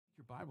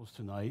Bibles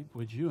tonight,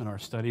 would you, in our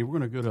study? We're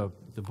going to go to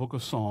the book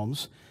of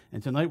Psalms,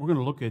 and tonight we're going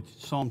to look at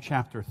Psalm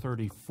chapter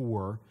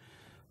 34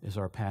 is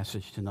our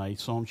passage tonight,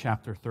 Psalm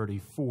chapter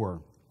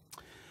 34.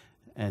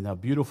 And a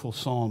beautiful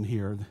psalm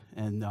here,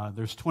 and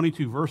there's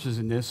 22 verses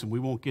in this, and we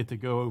won't get to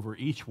go over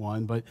each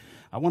one, but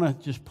I want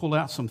to just pull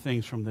out some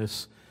things from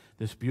this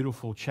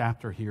beautiful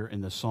chapter here in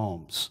the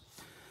Psalms.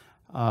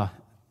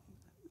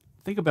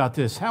 Think about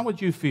this. How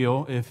would you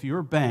feel if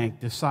your bank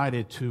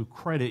decided to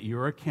credit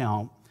your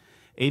account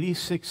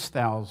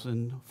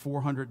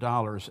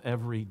 $86,400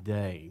 every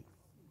day?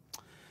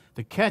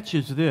 The catch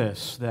is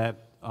this,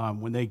 that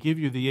when they give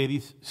you the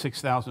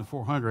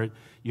 $86,400,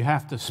 you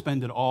have to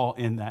spend it all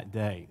in that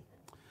day.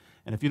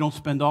 And if you don't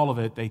spend all of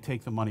it, they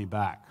take the money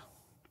back.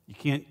 You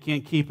can't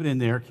keep it in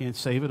there, can't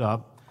save it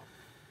up.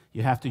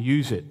 You have to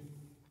use it.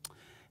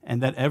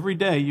 And that every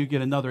day you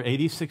get another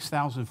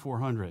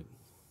 $86,400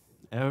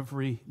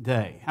 every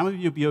day. How many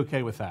of you would be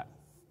okay with that?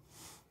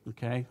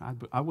 Okay,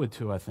 I would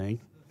too, I think.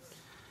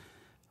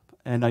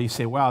 And you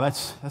say, wow,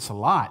 that's a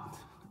lot.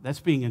 That's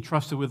being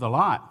entrusted with a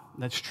lot.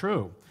 That's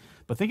true.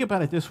 But think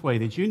about it this way.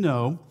 Did you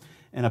know,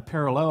 in a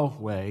parallel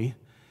way,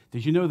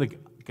 did you know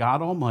that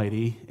God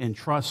Almighty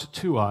entrusts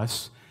to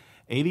us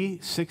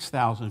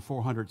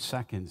 86,400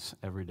 seconds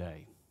every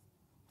day?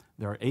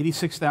 There are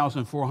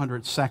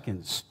 86,400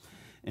 seconds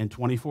in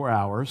 24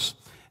 hours.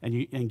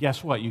 And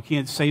guess what? You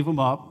can't save them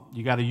up.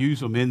 You got to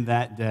use them in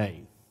that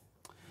day.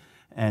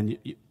 And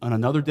on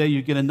another day,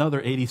 you get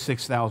another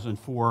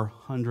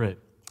 86,400.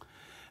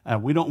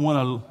 We don't want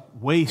to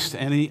waste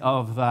any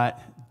of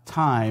that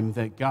time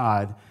that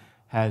God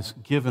has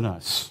given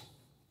us.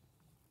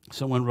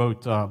 Someone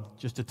wrote,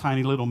 just a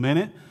tiny little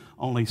minute,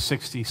 only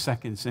 60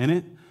 seconds in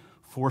it,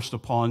 forced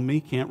upon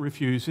me, can't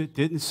refuse it,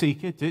 didn't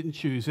seek it, didn't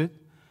choose it.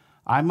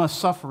 I must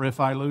suffer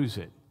if I lose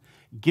it.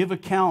 Give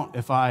account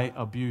if I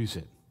abuse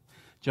it.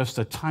 Just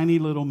a tiny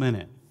little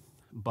minute,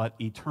 but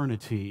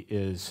eternity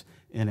is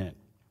in it.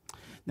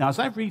 Now, as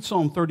I read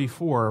Psalm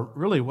 34,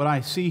 really what I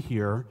see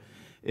here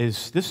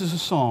is this is a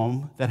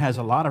psalm that has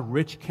a lot of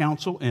rich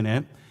counsel in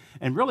it,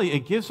 and really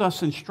it gives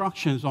us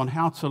instructions on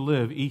how to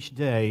live each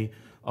day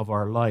of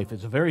our life.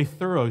 It's a very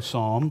thorough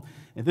psalm,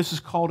 and this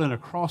is called an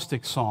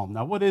acrostic psalm.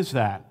 Now, what is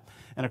that?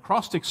 An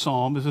acrostic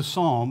psalm is a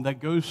psalm that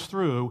goes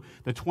through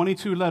the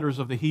 22 letters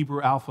of the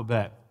Hebrew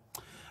alphabet.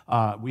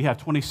 We have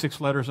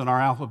 26 letters in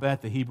our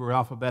alphabet. The Hebrew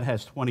alphabet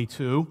has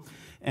 22.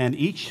 And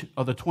each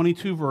of the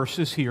 22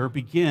 verses here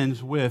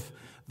begins with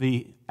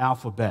the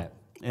alphabet.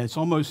 And it's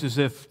almost as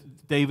if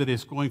David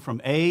is going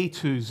from A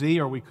to Z,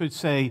 or we could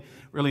say,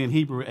 really in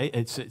Hebrew,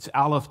 it's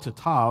Aleph to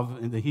Tav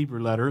in the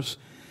Hebrew letters.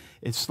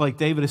 It's like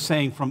David is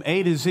saying, from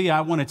A to Z, I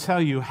want to tell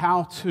you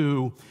how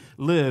to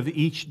live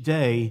each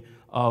day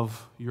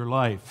of your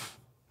life.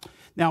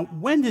 Now,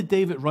 when did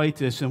David write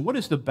this, and what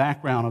is the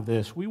background of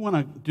this? We want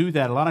to do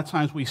that. A lot of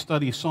times we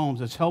study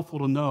Psalms. It's helpful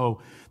to know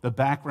the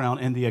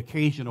background and the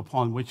occasion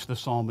upon which the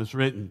psalm is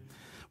written.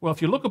 Well,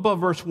 if you look above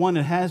verse 1,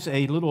 it has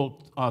a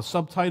little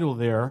subtitle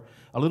there,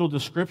 a little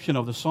description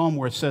of the psalm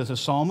where it says, a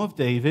psalm of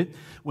David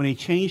when he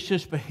changed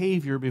his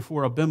behavior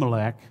before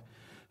Abimelech,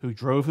 who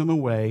drove him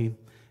away,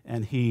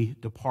 and he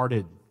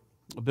departed.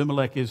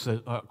 Abimelech is,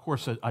 of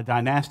course, a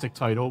dynastic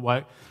title,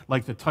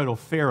 like the title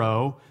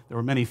Pharaoh. There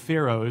were many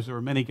pharaohs. There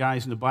were many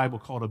guys in the Bible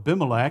called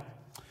Abimelech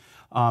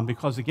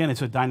because, again,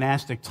 it's a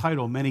dynastic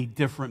title, many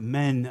different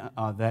men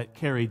that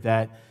carried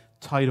that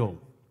title.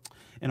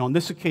 And on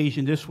this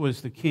occasion, this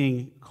was the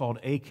king called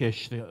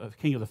Achish, the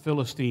king of the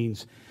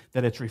Philistines,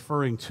 that it's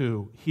referring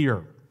to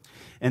here.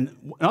 And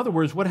in other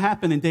words, what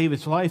happened in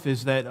David's life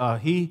is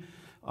that he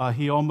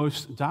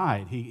almost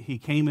died. He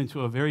came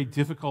into a very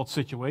difficult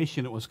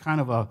situation. It was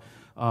kind of a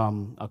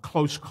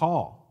close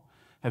call.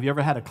 Have you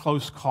ever had a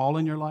close call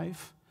in your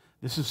life?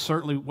 This is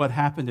certainly what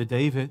happened to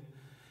David.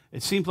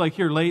 It seems like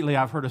here lately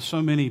I've heard of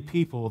so many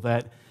people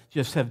that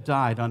just have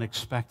died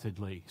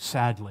unexpectedly,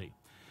 sadly.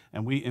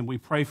 And we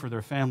pray for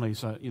their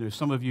families.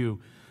 Some of you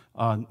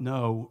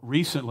know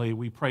recently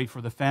we prayed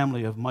for the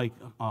family of Mike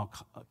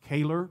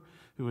Kaler,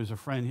 who is a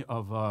friend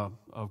of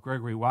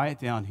Gregory Wyatt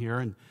down here,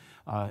 and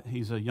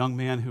he's a young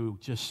man who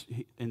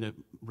in the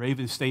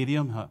Raven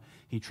Stadium,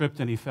 he tripped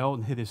and he fell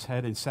and hit his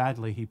head, and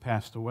sadly he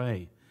passed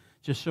away.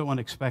 Just so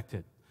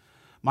unexpected.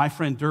 My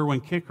friend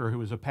Derwin Kicker, who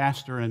was a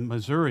pastor in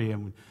Missouri,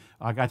 and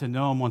I got to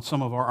know him on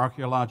some of our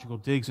archaeological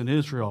digs in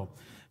Israel,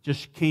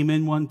 just came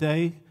in one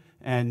day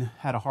and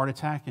had a heart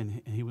attack,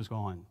 and he was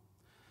gone.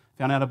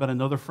 Found out about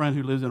another friend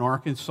who lives in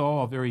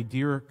Arkansas, a very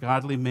dear,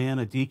 godly man,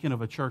 a deacon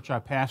of a church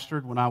I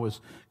pastored when I was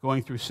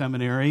going through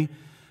seminary,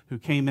 who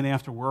came in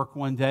after work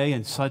one day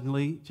and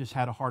suddenly just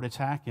had a heart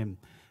attack, and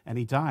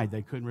he died.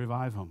 They couldn't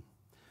revive him.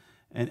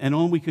 And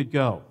on we could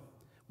go.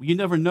 Well, you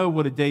never know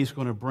what a day's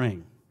going to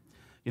bring.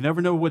 You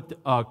never know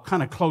what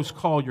kind of close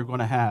call you're going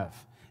to have.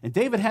 And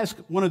David has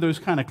one of those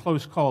kind of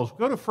close calls.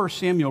 Go to 1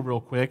 Samuel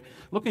real quick.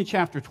 Look in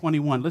chapter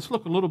 21. Let's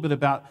look a little bit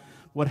about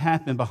what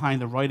happened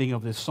behind the writing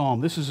of this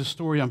psalm. This is a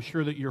story I'm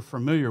sure that you're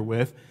familiar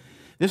with.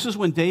 This is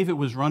when David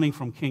was running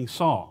from King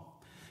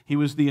Saul. He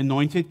was the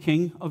anointed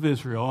king of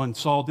Israel, and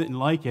Saul didn't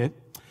like it.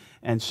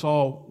 and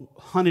Saul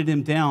hunted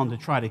him down to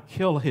try to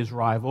kill his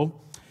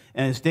rival.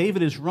 And as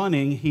David is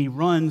running, he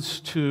runs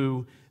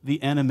to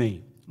the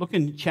enemy. Look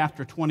in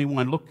chapter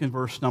 21, look in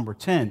verse number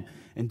 10.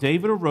 And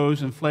David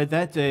arose and fled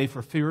that day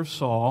for fear of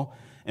Saul,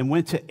 and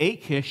went to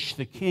Achish,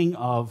 the king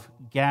of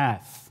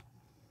Gath.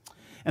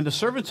 And the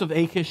servants of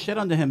Achish said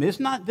unto him, Is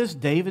not this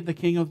David, the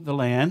king of the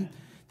land?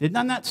 Did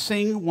I not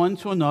sing one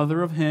to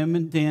another of him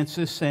in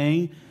dances,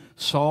 saying,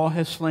 Saul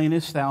has slain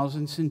his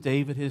thousands, and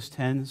David his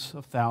tens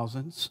of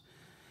thousands?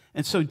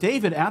 And so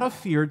David, out of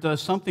fear,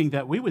 does something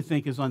that we would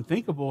think is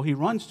unthinkable. He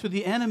runs to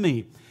the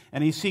enemy,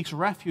 and he seeks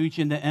refuge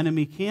in the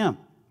enemy camp.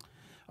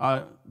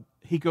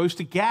 He goes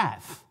to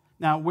Gath.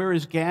 Now, where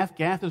is Gath?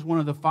 Gath is one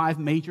of the 5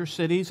 major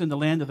cities in the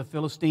land of the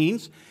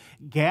Philistines.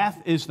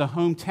 Gath is the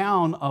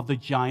hometown of the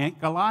giant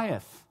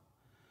Goliath.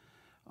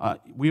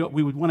 We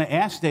would want to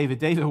ask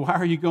David, why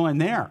are you going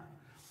there?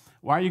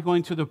 Why are you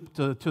going to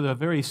the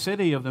very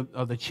city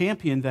of the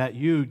champion that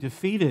you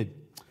defeated?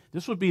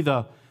 This would be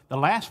the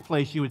last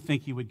place you would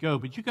think he would go,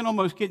 but you can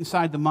almost get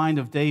inside the mind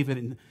of David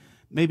and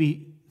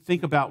maybe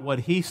think about what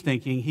he's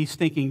thinking. He's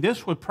thinking,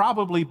 this would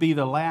probably be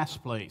the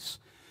last place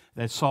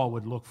that Saul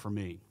would look for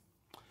me.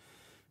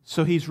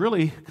 So he's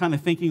really kind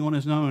of thinking on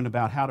his own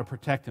about how to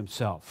protect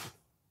himself.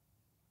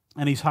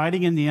 And he's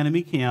hiding in the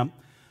enemy camp,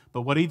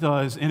 but what he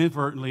does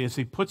inadvertently is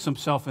he puts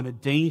himself in a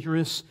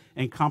dangerous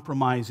and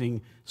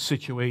compromising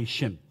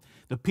situation.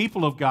 The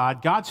people of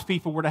God, God's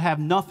people, were to have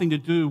nothing to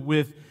do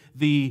with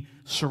the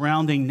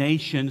surrounding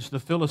nations, the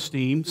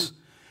Philistines,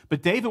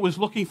 but David was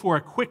looking for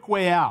a quick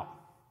way out.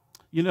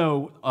 You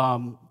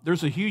know,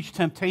 there's a huge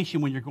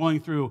temptation when you're going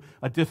through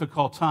a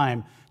difficult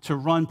time to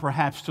run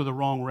perhaps to the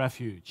wrong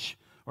refuge,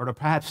 or to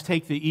perhaps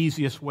take the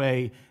easiest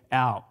way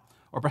out,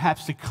 or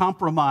perhaps to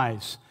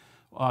compromise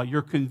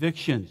your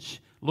convictions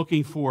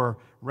looking for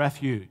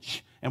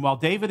refuge. And while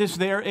David is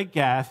there at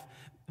Gath,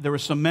 there were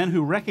some men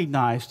who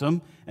recognized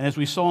him, and as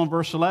we saw in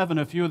verse 11,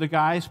 a few of the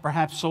guys,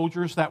 perhaps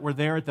soldiers that were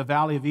there at the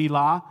valley of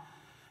Elah,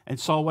 and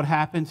saw what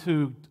happened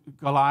to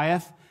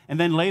Goliath, and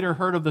then later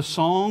heard of the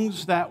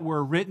songs that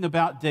were written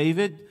about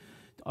David.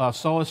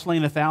 Saul has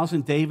slain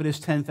 1,000, David is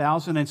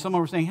 10,000, and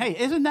someone were saying, hey,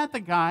 isn't that the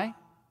guy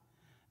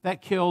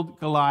that killed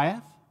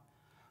Goliath?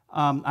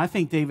 I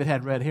think David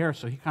had red hair,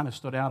 so he kind of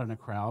stood out in a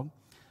crowd.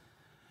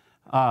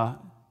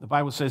 The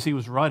Bible says he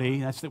was ruddy.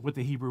 That's what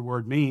the Hebrew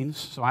word means,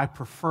 so I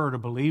prefer to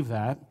believe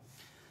that.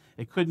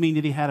 It could mean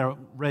that he had a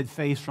red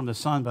face from the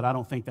sun, but I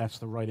don't think that's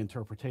the right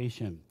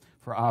interpretation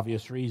for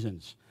obvious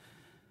reasons.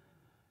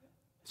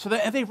 So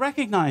they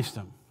recognized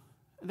him.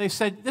 They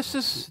said, this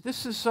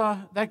is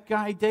that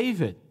guy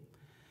David.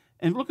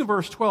 And look at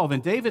verse 12.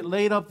 And David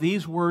laid up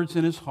these words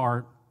in his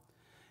heart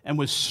and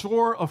was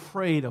sore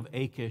afraid of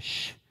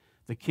Achish,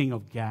 the king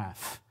of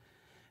Gath.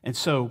 And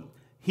so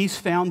he's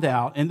found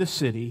out in the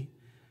city.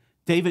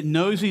 David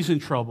knows he's in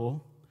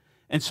trouble.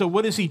 And so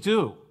what does he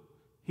do?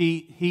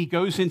 He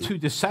goes into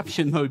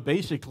deception mode,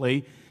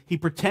 basically. He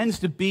pretends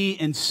to be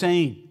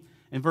insane.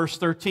 In verse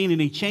 13, and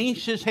he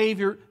changed his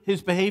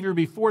behavior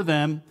before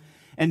them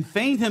and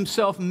feigned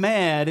himself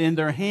mad in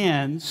their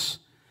hands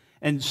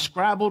and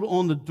scrabbled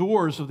on the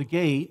doors of the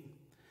gate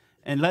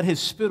and let his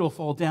spittle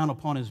fall down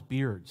upon his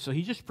beard. So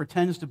he just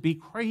pretends to be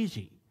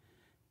crazy.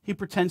 He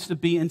pretends to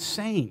be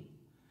insane.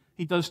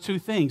 He does 2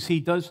 things.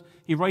 He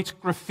writes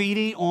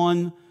graffiti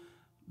on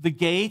the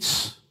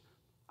gates.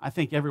 I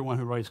think everyone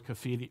who writes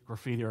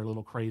graffiti are a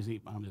little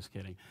crazy. I'm just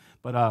kidding.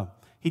 But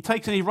he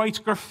takes and he writes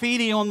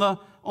graffiti on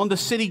the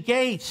city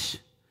gates.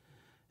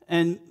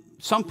 And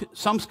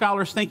some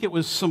scholars think it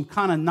was some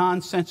kind of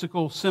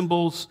nonsensical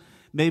symbols,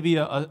 maybe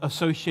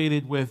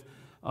associated with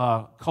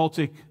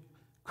cultic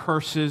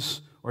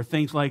curses or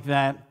things like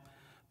that.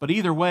 But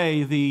either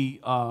way,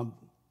 the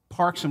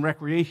Parks and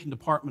Recreation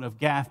Department of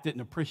Gath didn't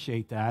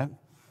appreciate that,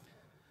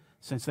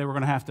 since they were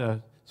going to have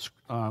to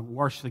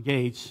wash the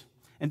gates.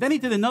 And then he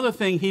did another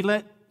thing. He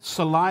let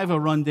saliva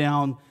run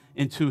down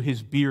into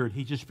his beard.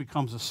 He just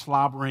becomes a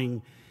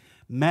slobbering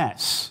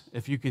mess,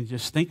 if you can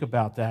just think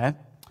about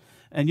that.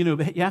 And, you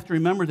have to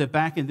remember that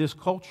back in this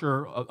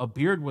culture, a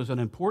beard was an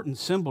important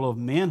symbol of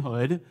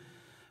manhood.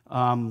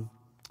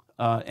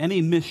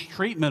 Any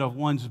mistreatment of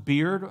one's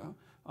beard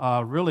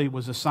really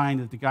was a sign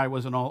that the guy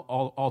wasn't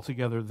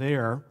altogether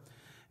there.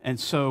 And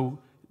so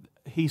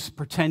he's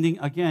pretending,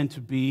 again,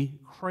 to be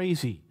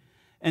crazy.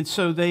 And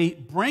so they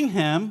bring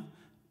him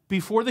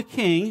before the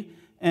king,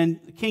 and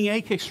King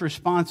Achish's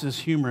response is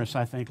humorous,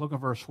 I think. Look at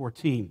verse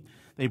 14.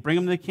 They bring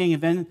him to the king,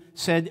 and then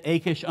said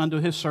Achish unto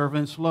his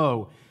servants,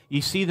 Lo, ye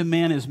see the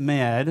man is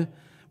mad,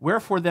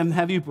 wherefore then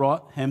have you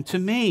brought him to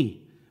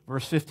me?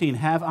 Verse 15,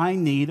 have I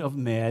need of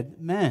mad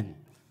men?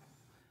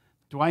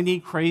 Do I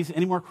need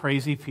any more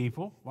crazy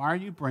people? Why are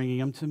you bringing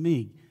them to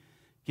me?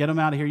 Get them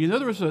out of here.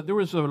 There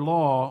was a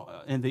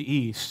law in the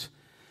East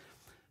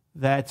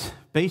that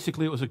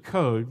basically it was a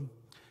code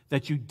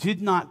that you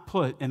did not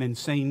put an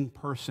insane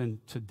person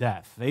to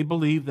death. They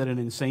believed that an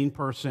insane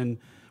person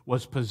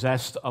was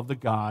possessed of the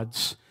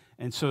gods,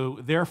 and so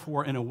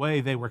therefore, in a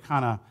way, they were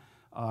kind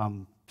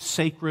of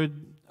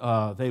sacred.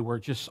 They were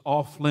just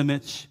off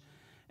limits,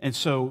 and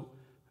so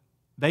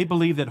They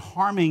believed that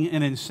harming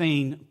an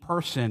insane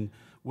person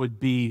would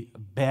be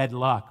bad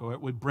luck, or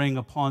it would bring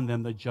upon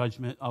them the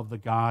judgment of the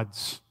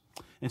gods.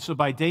 And so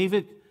by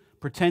David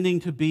pretending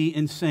to be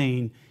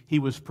insane, he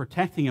was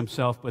protecting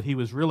himself, but he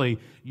was really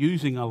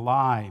using a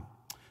lie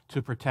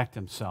to protect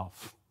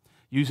himself,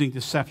 using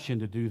deception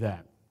to do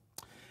that.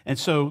 And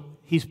so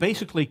he's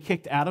basically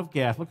kicked out of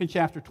Gath. Look in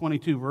chapter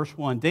 22, verse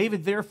 1.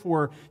 David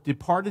therefore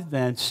departed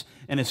thence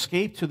and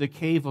escaped to the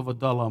cave of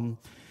Adullam.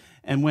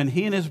 And when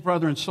he and his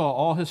brethren saw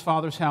all his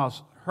father's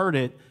house heard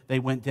it, they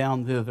went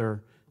down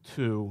thither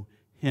to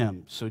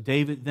him. So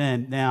David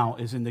then now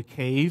is in the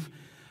cave.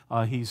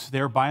 He's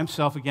there by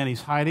himself again.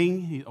 He's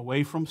hiding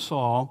away from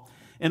Saul.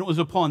 And it was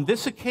upon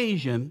this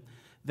occasion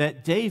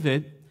that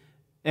David,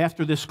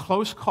 after this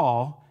close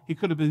call, he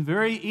could have been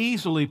very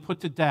easily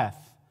put to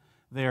death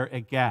there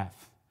at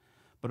Gath.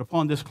 But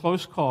upon this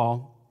close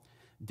call,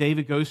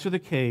 David goes to the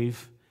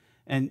cave,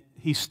 and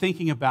he's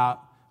thinking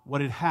about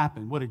what had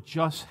happened, what had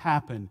just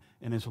happened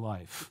in his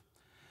life.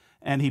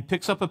 And he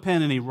picks up a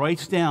pen and he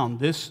writes down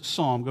this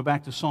psalm. Go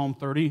back to Psalm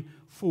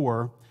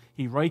 34.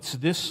 He writes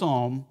this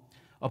psalm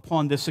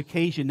upon this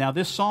occasion. Now,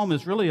 this psalm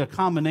is really a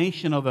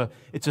combination of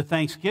it's a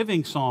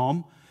thanksgiving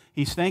psalm.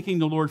 He's thanking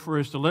the Lord for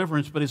his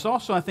deliverance, but it's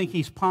also, I think,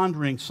 he's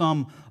pondering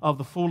some of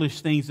the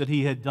foolish things that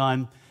he had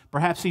done.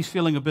 Perhaps he's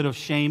feeling a bit of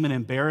shame and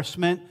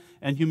embarrassment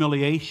and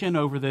humiliation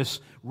over this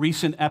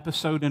recent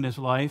episode in his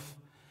life.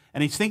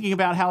 And he's thinking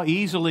about how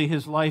easily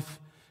his life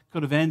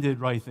could have ended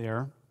right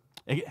there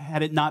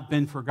had it not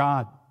been for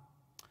God,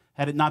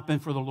 had it not been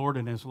for the Lord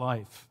in his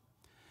life.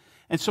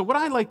 And so what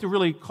I like to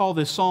really call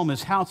this psalm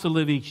is how to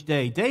live each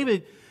day.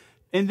 David,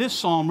 in this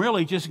psalm,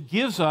 really just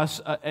gives us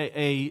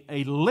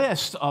a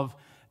list of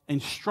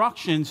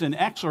instructions and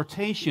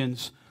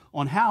exhortations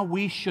on how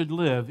we should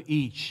live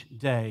each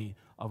day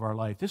of our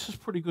life. This is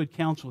pretty good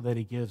counsel that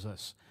he gives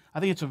us. I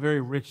think it's a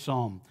very rich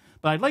psalm.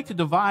 But I'd like to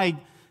divide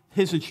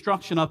his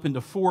instruction up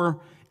into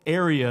 4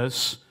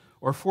 areas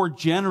or 4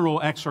 general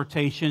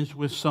exhortations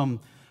with some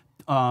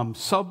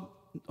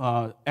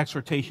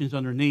exhortations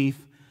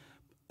underneath.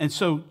 And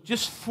so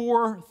just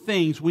 4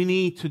 things we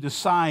need to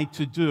decide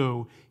to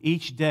do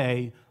each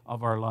day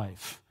of our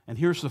life. And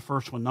here's the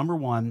first one. Number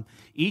 1,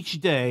 each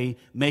day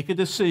make a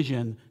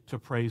decision to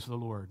praise the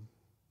Lord.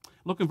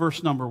 Look in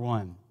verse number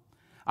 1.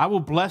 I will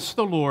bless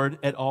the Lord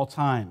at all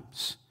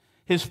times.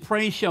 His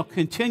praise shall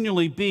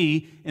continually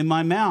be in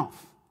my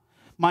mouth.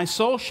 My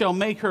soul shall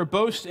make her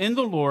boast in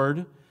the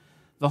Lord.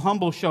 The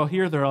humble shall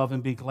hear thereof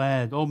and be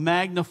glad. Oh,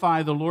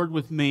 magnify the Lord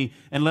with me,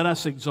 and let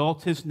us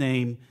exalt his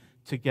name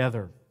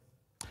together.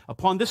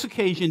 Upon this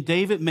occasion,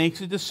 David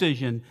makes a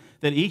decision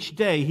that each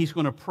day he's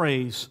going to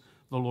praise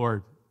the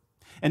Lord.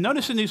 And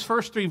notice in these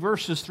first 3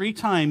 verses, 3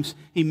 times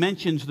he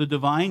mentions the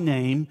divine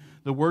name,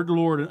 the word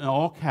Lord in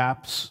all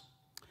caps.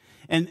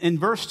 And in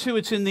verse 2,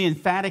 it's in the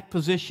emphatic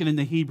position in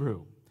the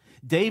Hebrew.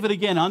 David,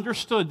 again,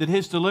 understood that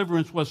his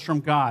deliverance was from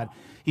God.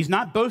 He's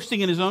not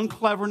boasting in his own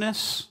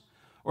cleverness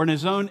or in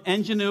his own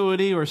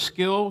ingenuity or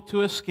skill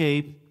to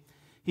escape.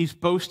 He's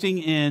boasting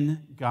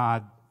in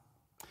God.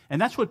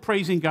 And that's what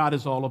praising God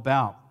is all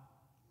about.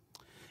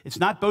 It's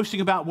not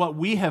boasting about what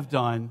we have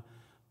done,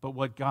 but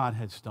what God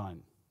has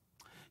done.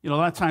 You know, a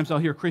lot of times I'll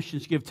hear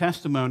Christians give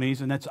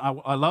testimonies, and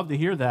I love to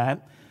hear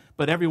that,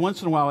 but every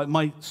once in a while it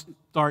might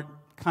start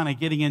kind of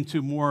getting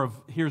into more of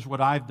here's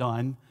what I've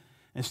done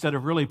instead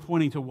of really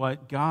pointing to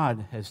what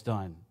God has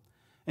done.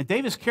 And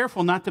David's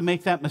careful not to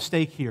make that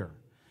mistake here.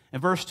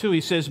 In verse 2,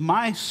 he says,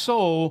 my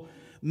soul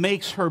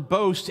makes her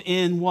boast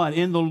in what?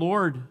 In the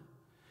Lord.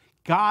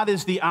 God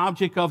is the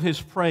object of his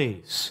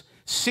praise.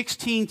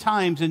 16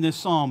 times in this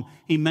psalm,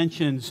 he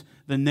mentions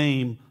the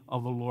name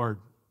of the Lord.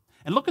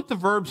 And look at the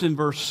verbs in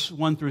verse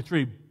 1 through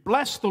 3.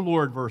 Bless the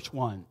Lord, verse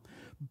 1.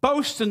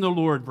 Boast in the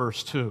Lord,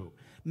 verse 2.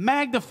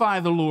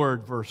 Magnify the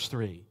Lord, verse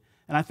 3.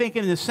 And I think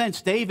in a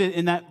sense, David,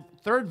 in that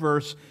 3rd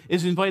verse,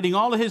 is inviting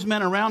all of his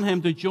men around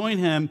him to join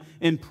him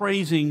in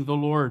praising the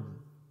Lord.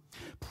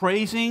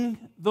 Praising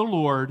the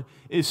Lord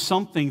is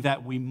something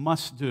that we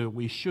must do,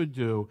 we should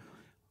do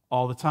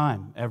all the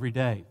time, every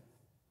day.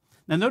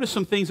 Now notice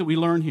some things that we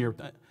learn here.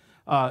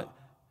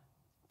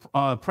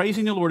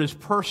 Praising the Lord is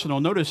personal.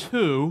 Notice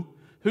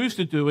who's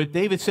to do it.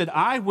 David said,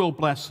 I will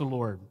bless the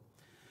Lord.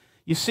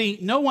 You see,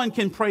 no one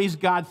can praise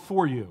God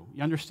for you.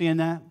 You understand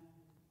that?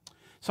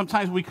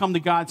 Sometimes we come to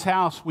God's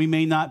house, we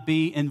may not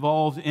be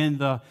involved in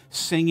the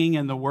singing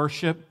and the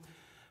worship.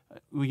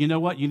 Well, you know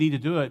what? You need to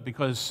do it,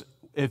 because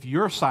if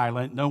you're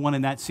silent, no one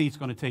in that seat is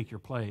going to take your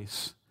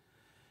place.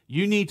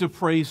 You need to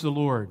praise the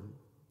Lord.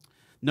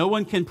 No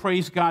one can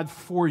praise God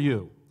for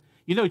you.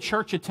 You know,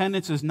 church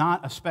attendance is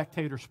not a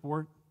spectator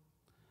sport.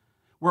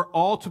 We're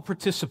all to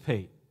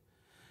participate.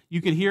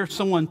 You can hear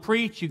someone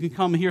preach, you can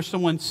come and hear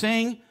someone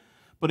sing,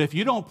 but if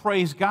you don't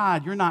praise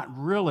God, you're not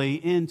really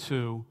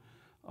into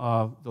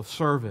the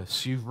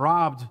service. You've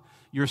robbed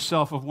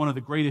yourself of one of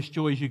the greatest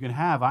joys you can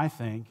have, I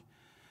think,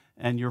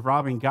 and you're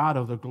robbing God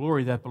of the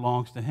glory that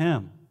belongs to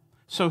him.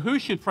 So who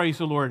should praise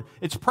the Lord?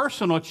 It's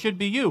personal. It should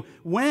be you.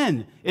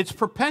 When? It's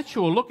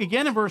perpetual. Look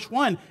again in verse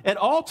 1. At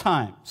all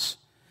times.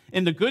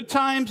 In the good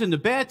times, in the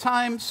bad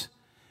times,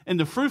 in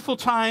the fruitful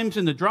times,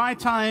 in the dry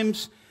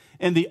times,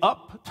 in the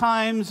up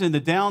times, in the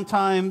down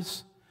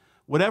times,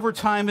 whatever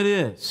time it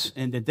is,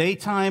 in the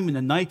daytime, in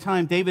the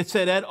nighttime, David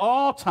said, at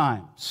all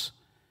times.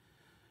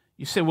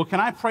 You say, well, can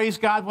I praise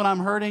God when I'm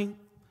hurting?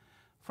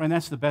 Friend,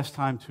 that's the best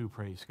time to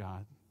praise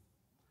God,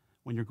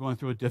 when you're going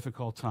through a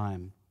difficult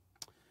time.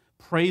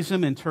 Praise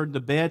Him and turn the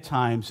bad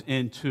times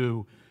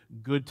into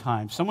good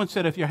times. Someone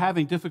said if you're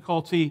having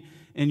difficulty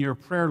in your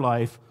prayer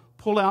life,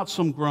 pull out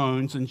some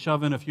groans and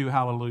shove in a few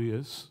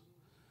hallelujahs.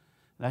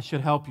 That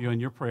should help you in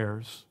your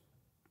prayers.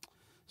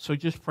 So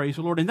just praise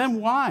the Lord. And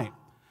then why?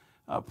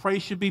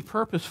 Praise should be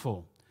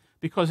purposeful.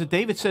 Because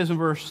David says in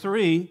verse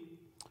 2,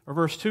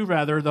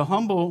 the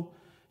humble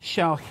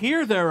shall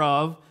hear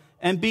thereof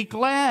and be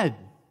glad.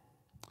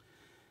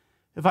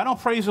 If I don't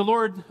praise the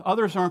Lord,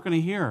 others aren't going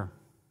to hear.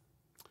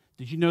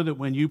 Did you know that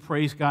when you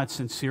praise God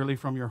sincerely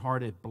from your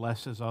heart, it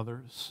blesses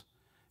others?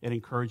 It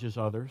encourages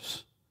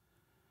others?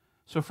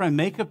 So friend,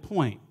 make a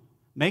point,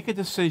 make a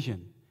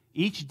decision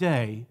each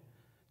day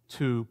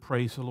to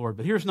praise the Lord.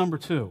 But here's number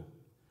 2.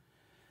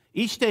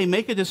 Each day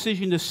make a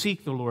decision to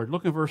seek the Lord.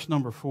 Look at verse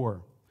number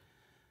 4.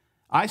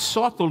 I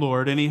sought the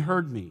Lord, and He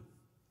heard me,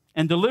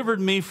 and delivered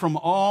me from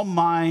all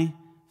my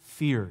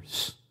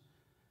fears.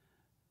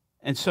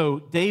 And so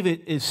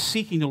David is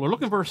seeking the Lord.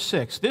 Look at verse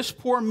 6. This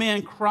poor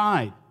man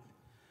cried,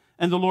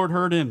 and the Lord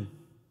heard him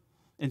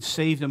and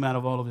saved him out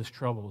of all of his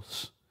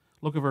troubles.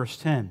 Look at verse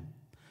 10.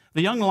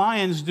 The young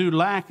lions do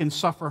lack and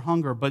suffer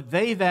hunger, but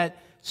they that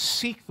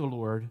seek the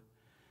Lord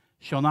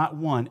shall not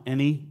want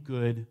any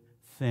good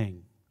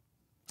thing.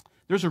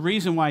 There's a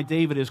reason why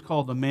David is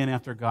called the man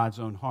after God's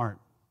own heart,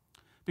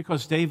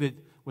 because David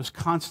was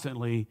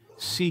constantly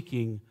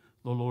seeking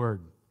the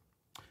Lord.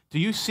 Do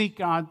you seek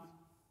God?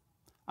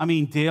 I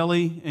mean,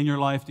 daily in your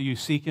life, do you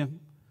seek Him?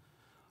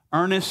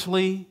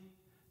 Earnestly,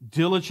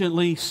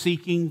 diligently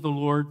seeking the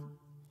Lord?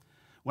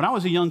 When I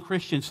was a young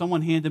Christian,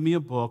 someone handed me a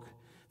book.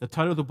 The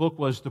title of the book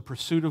was The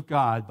Pursuit of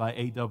God by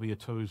A.W.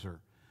 Tozer.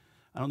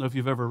 I don't know if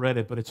you've ever read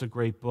it, but it's a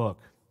great book.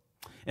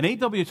 And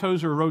A.W.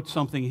 Tozer wrote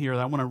something here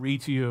that I want to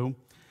read to you.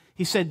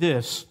 He said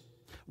this: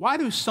 why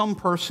do some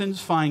persons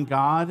find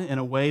God in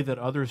a way that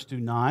others do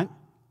not?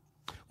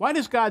 Why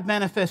does God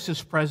manifest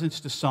His presence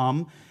to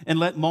some and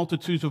let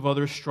multitudes of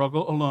others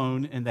struggle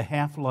alone in the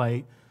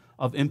half-light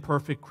of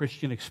imperfect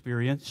Christian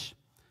experience?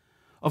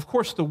 Of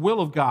course, the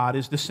will of God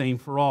is the same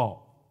for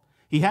all.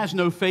 He has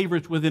no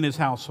favorites within His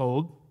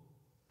household.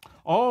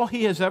 All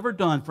He has ever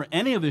done for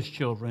any of His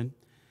children,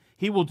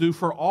 He will do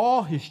for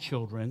all His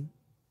children.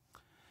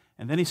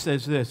 And then he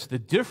says this: the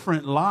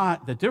difference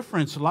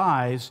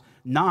lies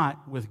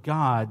not with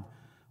God,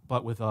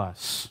 but with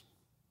us.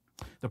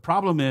 The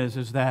problem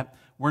is that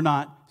we're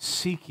not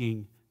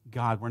seeking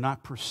God. We're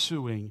not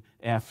pursuing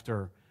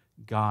after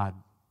God.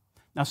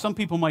 Now, some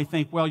people might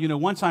think, well,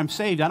 once I'm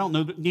saved, I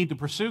don't need to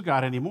pursue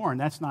God anymore,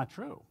 and that's not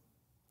true.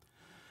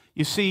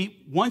 You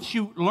see, once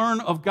you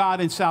learn of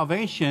God and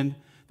salvation,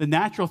 the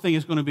natural thing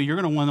is going to be you're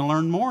going to want to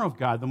learn more of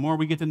God. The more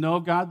we get to know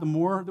of God, the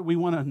more that we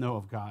want to know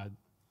of God.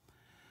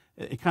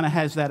 It kind of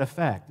has that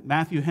effect.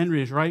 Matthew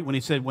Henry is right when he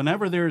said,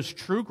 whenever there is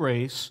true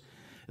grace,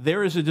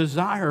 there is a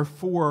desire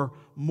for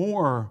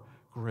more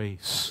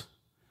grace.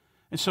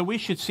 And so we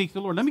should seek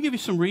the Lord. Let me give you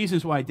some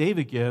reasons why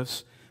David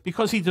gives.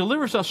 Because He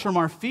delivers us from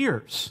our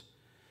fears.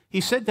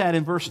 He said that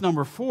in verse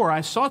number 4.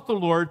 I sought the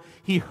Lord,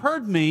 He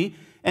heard me,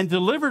 and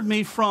delivered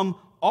me from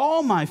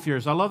all my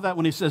fears. I love that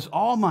when he says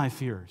all my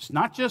fears.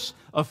 Not just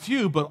a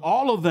few, but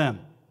all of them.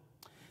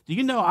 Do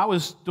you know, I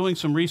was doing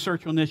some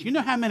research on this. You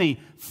know how many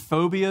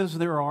phobias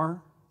there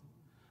are?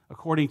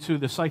 According to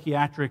the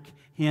psychiatric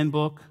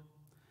handbook,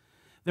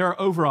 there are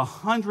over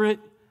 100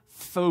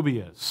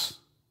 phobias.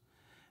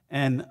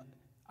 And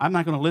I'm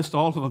not going to list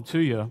all of them to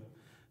you.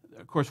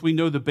 Of course, we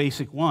know the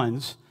basic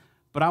ones.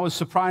 But I was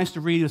surprised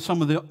to read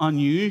some of the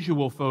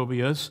unusual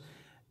phobias.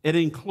 It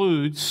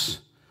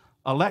includes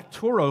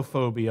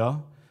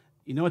electorophobia.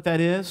 You know what that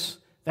is?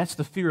 That's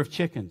the fear of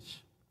chickens.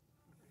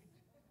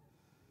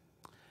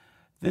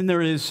 Then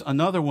there is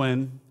another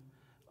one,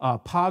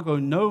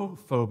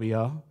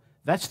 pagonophobia.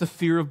 That's the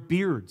fear of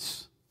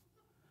beards.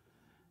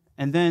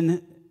 And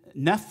then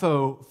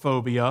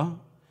nephophobia.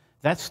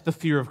 That's the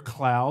fear of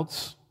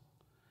clouds.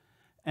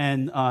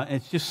 And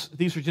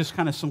these are just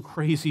kind of some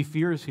crazy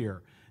fears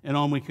here, and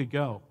on we could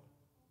go.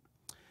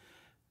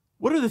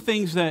 What are the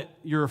things that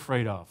you're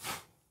afraid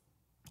of?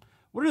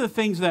 What are the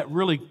things that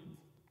really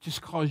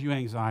just cause you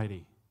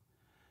anxiety,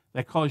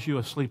 that cause you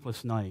a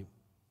sleepless night?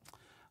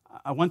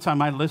 One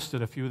time I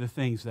listed a few of the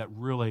things that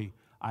really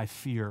I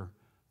fear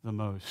the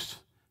most,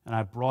 and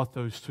I brought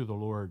those to the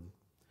Lord.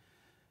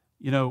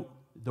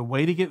 The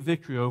way to get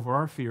victory over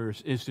our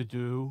fears is to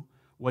do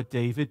what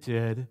David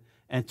did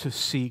and to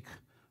seek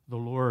the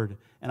Lord.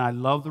 And I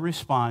love the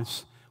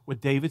response. What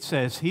David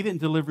says, He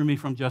didn't deliver me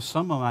from just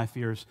some of my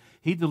fears.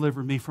 He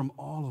delivered me from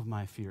all of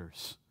my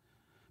fears.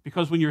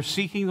 Because when you're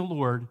seeking the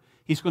Lord,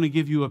 He's going to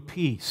give you a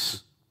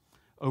peace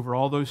over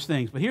all those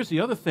things. But here's the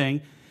other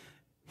thing.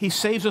 He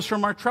saves us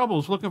from our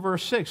troubles. Look at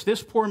verse 6.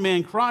 This poor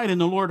man cried,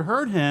 and the Lord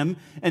heard him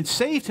and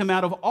saved him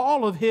out of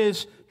all of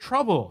his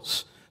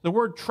troubles. The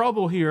word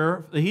trouble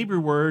here, the Hebrew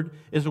word,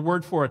 is a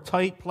word for a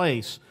tight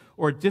place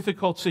or a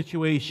difficult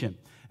situation.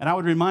 And I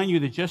would remind you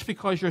that just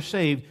because you're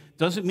saved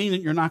doesn't mean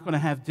that you're not going to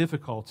have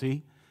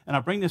difficulty. And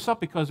I bring this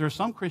up because there are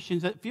some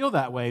Christians that feel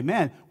that way.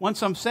 Man,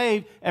 once I'm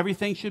saved,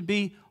 everything should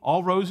be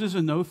all roses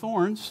and no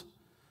thorns,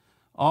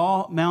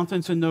 all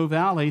mountains and no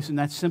valleys, and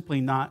that's simply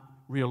not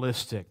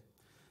realistic.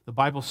 The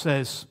Bible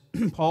says,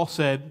 Paul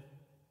said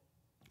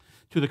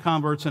to the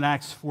converts in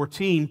Acts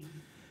 14,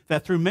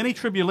 that through many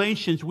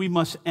tribulations we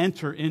must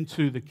enter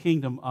into the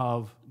kingdom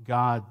of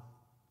God.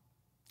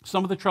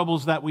 Some of the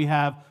troubles that we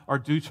have are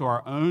due to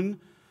our own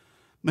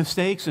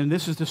mistakes, and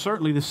this is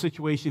certainly the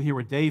situation here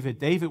with David.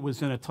 David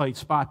was in a tight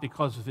spot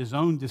because of his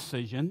own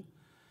decision,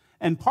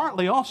 and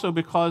partly also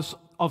because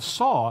of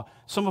Saul.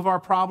 Some of our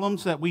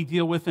problems that we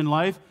deal with in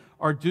life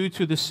are due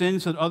to the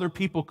sins that other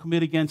people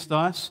commit against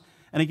us.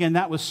 And again,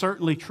 that was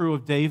certainly true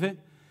of David.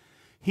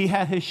 He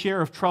had his share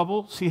of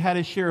troubles. He had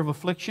his share of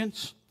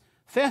afflictions.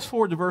 Fast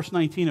forward to verse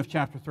 19 of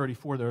chapter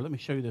 34 there. Let me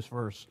show you this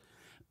verse.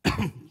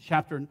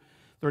 Chapter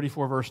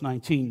 34, verse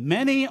 19.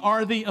 Many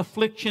are the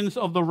afflictions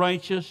of the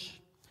righteous,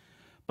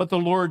 but the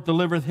Lord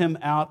delivereth him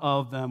out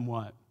of them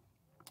what?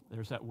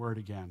 There's that word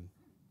again.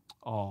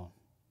 All.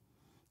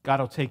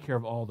 God will take care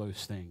of all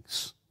those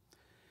things.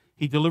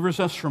 He delivers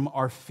us from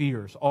our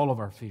fears, all of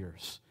our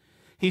fears.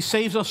 He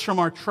saves us from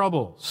our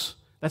troubles.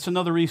 That's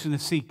another reason to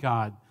seek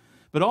God.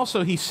 But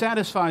also, he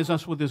satisfies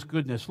us with his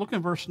goodness. Look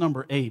in verse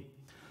number 8.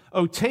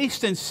 Oh,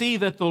 taste and see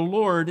that the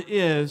Lord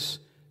is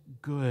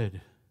good.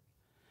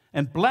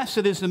 And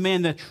blessed is the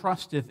man that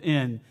trusteth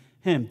in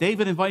him.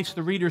 David invites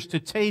the readers to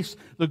taste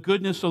the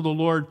goodness of the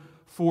Lord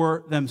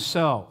for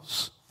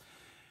themselves.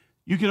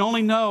 You can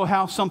only know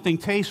how something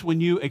tastes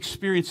when you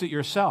experience it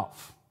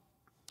yourself.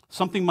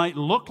 Something might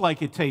look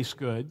like it tastes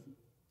good,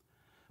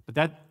 but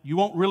that you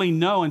won't really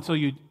know until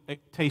you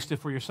taste it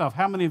for yourself.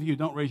 How many of you,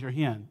 don't raise your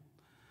hand,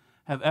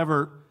 have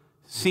ever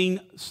seen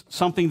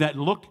something that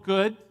looked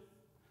good,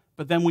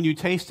 but then when you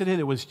tasted it,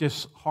 it was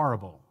just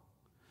horrible?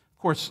 Of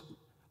course,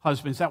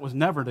 husbands, that was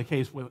never the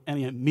case with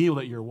any meal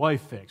that your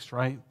wife fixed,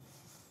 right?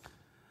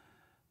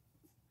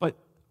 But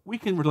we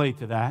can relate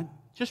to that.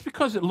 Just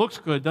because it looks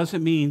good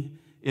doesn't mean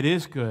it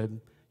is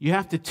good. You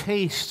have to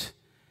taste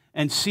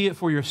and see it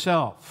for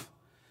yourself.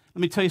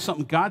 Let me tell you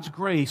something. God's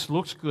grace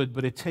looks good,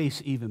 but it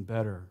tastes even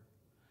better.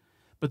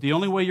 But the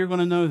only way you're going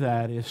to know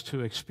that is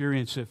to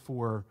experience it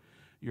for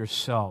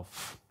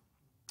yourself.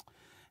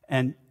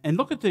 And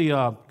look at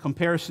the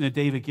comparison that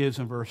David gives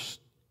in verse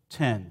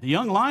 10. The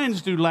young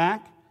lions do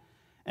lack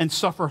and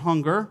suffer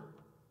hunger,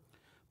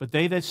 but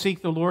they that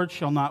seek the Lord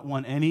shall not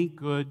want any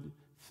good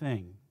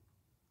thing.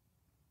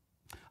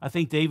 I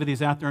think David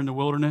is out there in the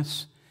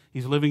wilderness.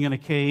 He's living in a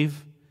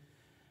cave.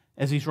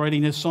 As he's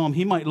writing this psalm,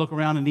 he might look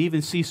around and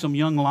even see some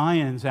young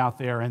lions out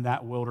there in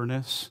that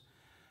wilderness,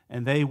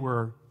 and they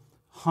were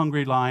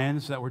hungry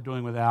lions that were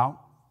doing without.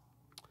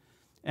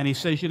 And he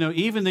says,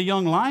 even the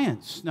young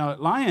lions. Now,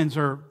 lions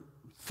are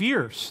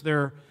fierce. They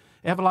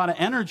have a lot of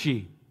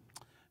energy.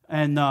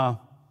 And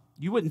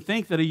you wouldn't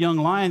think that a young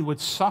lion would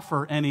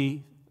suffer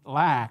any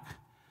lack.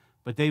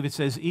 But David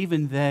says,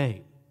 even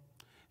they.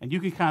 And you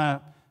can kind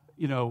of,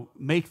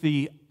 make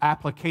the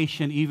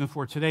application even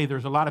for today.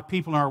 There's a lot of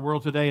people in our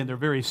world today, and they're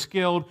very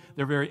skilled.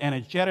 They're very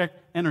energetic.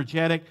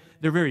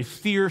 They're very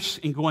fierce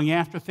in going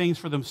after things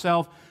for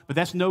themselves. But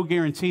that's no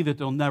guarantee that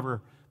they'll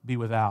never be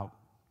without.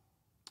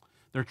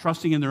 They're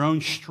trusting in their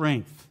own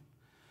strength.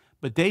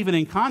 But David,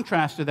 in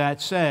contrast to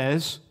that,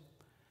 says,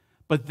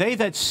 but they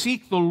that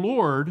seek the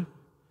Lord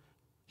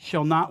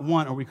shall not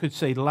want, or we could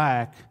say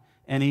lack,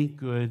 any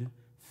good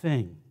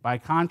thing. By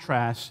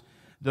contrast,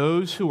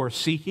 those who are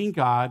seeking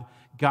God,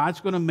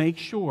 God's going to make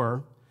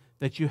sure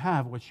that you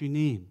have what you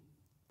need,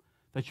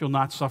 that you'll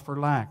not suffer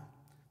lack.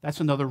 That's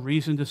another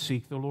reason to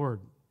seek the Lord.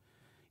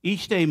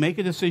 Each day, make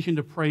a decision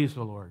to praise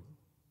the Lord.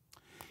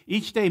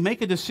 Each day,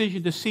 make a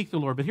decision to seek the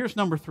Lord. But here's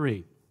number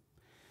 3.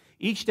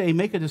 Each day,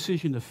 make a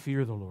decision to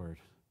fear the Lord.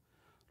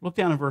 Look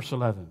down in verse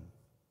 11.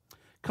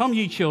 Come,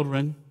 ye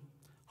children,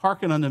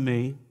 hearken unto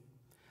me.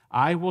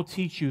 I will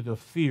teach you the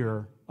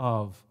fear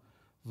of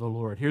the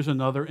Lord. Here's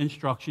another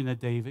instruction that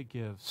David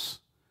gives.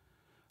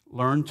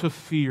 Learn to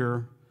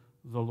fear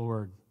the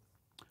Lord.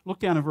 Look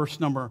down in verse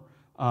number,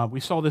 we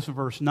saw this in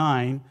verse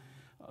 9.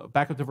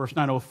 Back up to verse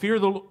 9. Oh, fear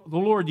the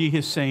Lord, ye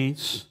his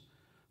saints,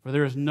 for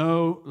there is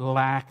no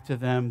lack to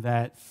them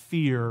that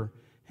fear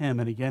him.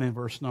 And again in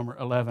verse number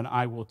 11,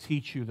 I will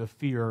teach you the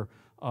fear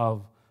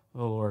of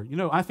the Lord.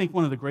 I think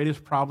one of the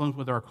greatest problems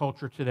with our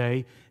culture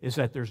today is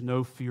that there's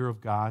no fear of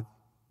God.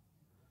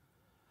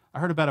 I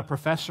heard about a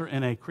professor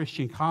in a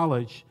Christian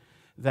college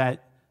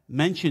that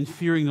mentioned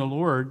fearing the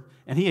Lord,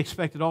 and he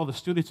expected all the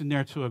students in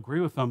there to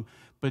agree with him,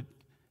 but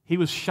he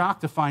was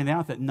shocked to find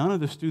out that none of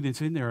the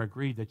students in there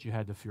agreed that you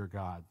had to fear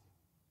God.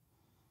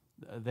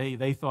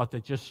 They thought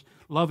that just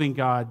loving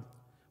God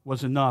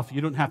was enough.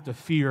 You don't have to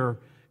fear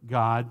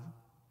God.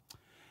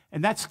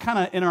 And that's kind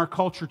of in our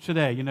culture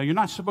today. You're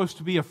not supposed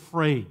to be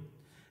afraid.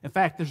 In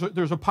fact,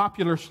 there's a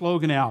popular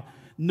slogan out,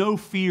 no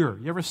fear.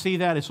 You ever see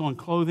that? It's on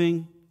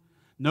clothing.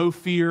 No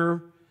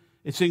fear.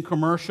 It's in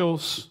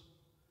commercials.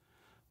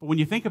 But when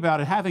you think about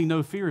it, having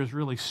no fear is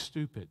really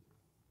stupid.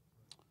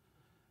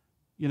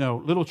 You know,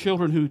 little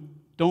children who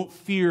don't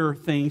fear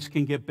things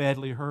can get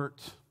badly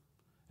hurt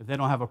if they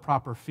don't have a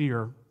proper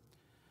fear.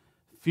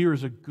 Fear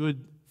is a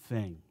good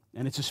thing,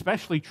 and it's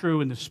especially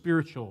true in the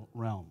spiritual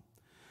realm.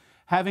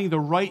 Having the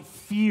right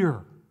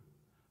fear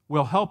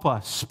will help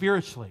us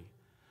spiritually.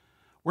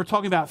 We're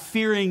talking about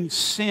fearing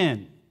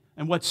sin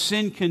and what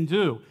sin can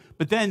do.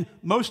 But then,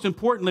 most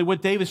importantly,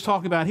 what David's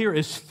talking about here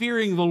is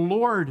fearing the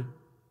Lord.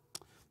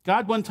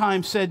 God one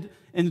time said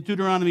in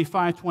Deuteronomy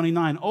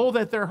 5:29, "Oh,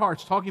 that their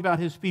hearts," talking about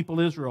his people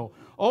Israel,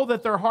 "oh,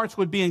 that their hearts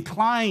would be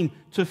inclined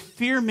to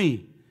fear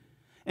me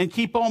and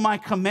keep all my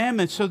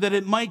commandments so that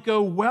it might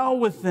go well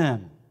with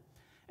them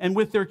and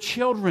with their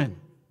children."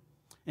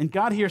 And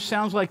God here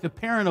sounds like the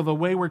parent of a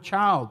wayward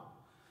child.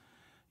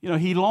 You know,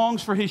 he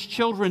longs for his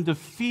children to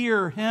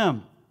fear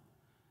him.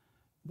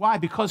 Why?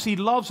 Because he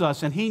loves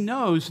us, and he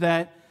knows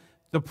that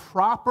the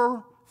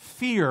proper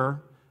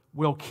fear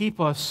will keep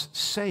us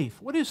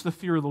safe. What is the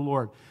fear of the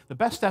Lord? The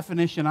best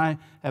definition I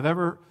have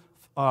ever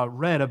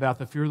read about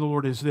the fear of the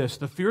Lord is this: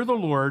 the fear of the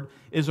Lord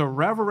is a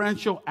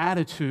reverential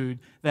attitude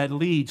that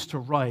leads to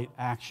right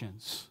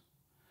actions.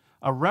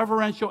 A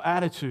reverential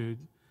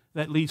attitude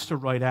that leads to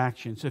right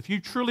actions. If you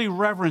truly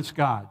reverence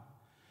God,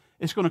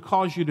 it's going to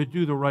cause you to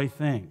do the right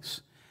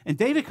things. And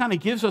David kind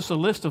of gives us a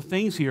list of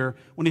things here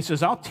when he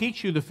says, "I'll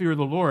teach you the fear of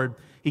the Lord."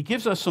 He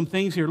gives us some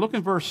things here. Look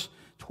in verse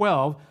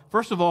 12.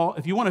 First of all,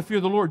 if you want to fear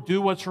the Lord,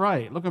 do what's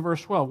right. Look at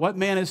verse 12. "What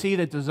man is he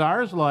that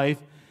desires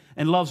life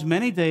and loves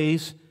many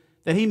days,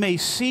 that he may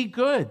see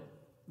good?"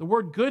 The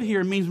word good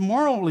here means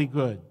morally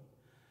good.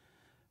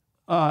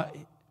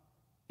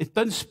 It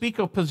doesn't speak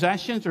of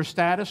possessions or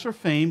status or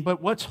fame,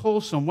 but what's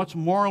wholesome, what's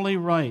morally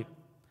right.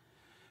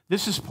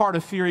 This is part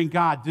of fearing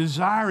God,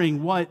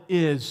 desiring what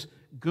is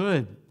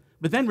good,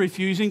 but then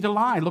refusing to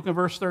lie. Look at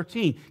verse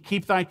 13.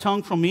 "Keep thy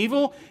tongue from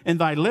evil and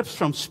thy lips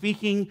from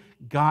speaking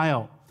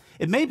guile."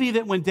 It may be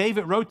that when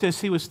David wrote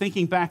this, he was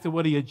thinking back to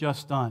what he had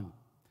just done.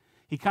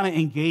 He kind of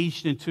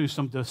engaged into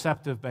some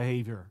deceptive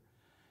behavior,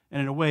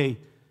 and in a way,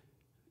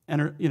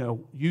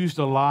 used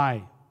a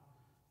lie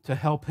to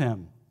help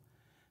him.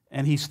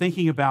 And he's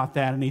thinking about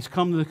that, and he's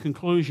come to the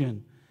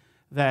conclusion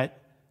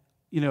that,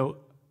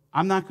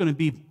 I'm not going to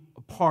be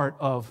a part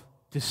of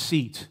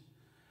deceit.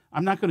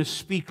 I'm not going to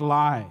speak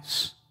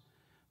lies.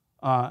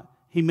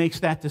 He makes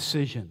that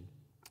decision.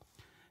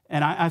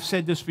 And I've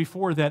said this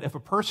before, that if a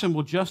person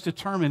will just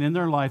determine in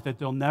their life that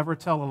they'll never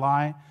tell a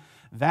lie,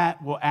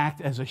 that will act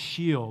as a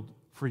shield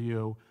for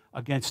you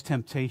against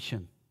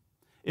temptation.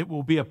 It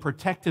will be a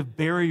protective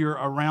barrier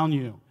around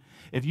you.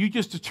 If you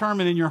just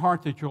determine in your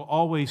heart that you'll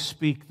always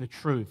speak the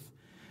truth,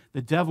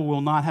 the devil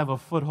will not have a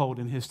foothold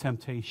in his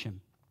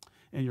temptation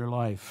in your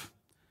life.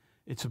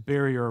 It's a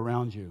barrier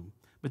around you.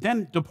 But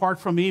then depart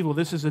from evil.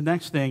 This is the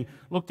next thing.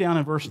 Look down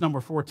in verse number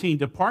 14.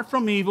 "Depart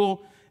from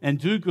evil and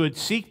do good.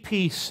 Seek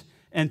peace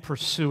and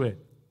pursue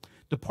it."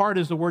 Depart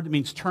is the word that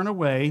means turn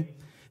away.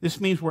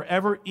 This means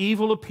wherever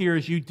evil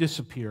appears, you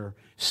disappear.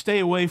 Stay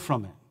away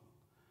from it.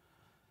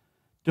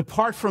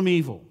 Depart from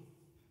evil.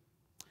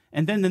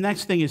 And then the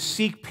next thing is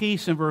seek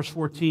peace in verse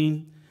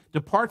 14.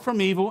 Depart from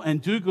evil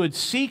and do good.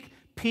 Seek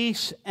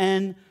peace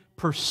and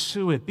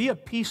pursue it. Be a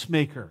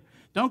peacemaker.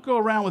 Don't go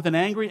around with an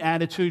angry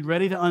attitude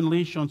ready to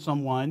unleash on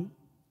someone.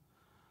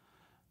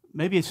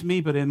 Maybe it's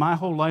me, but in my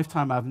whole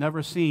lifetime, I've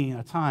never seen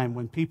a time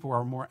when people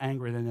are more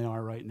angry than they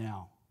are right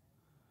now.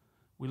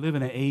 We live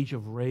in an age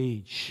of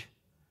rage.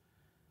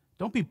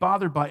 Don't be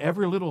bothered by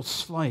every little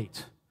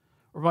slight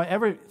or by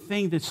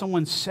everything that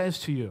someone says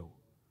to you.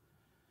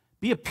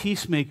 Be a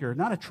peacemaker,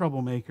 not a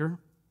troublemaker.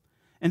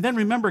 And then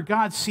remember,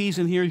 God sees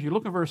and hears you.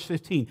 Look at verse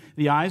 15.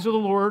 "The eyes of the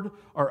Lord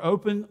are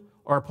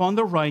upon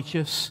the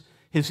righteous.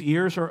 His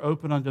ears are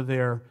open unto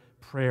their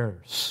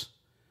prayers."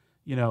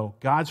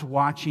 God's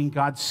watching.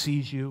 God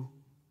sees you.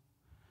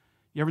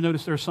 You ever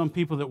notice there are some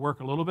people that work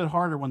a little bit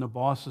harder when the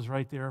boss is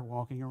right there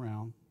walking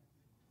around?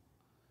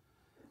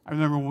 I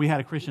remember when we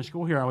had a Christian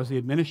school here, I was the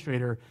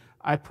administrator.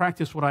 I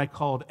practiced what I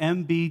called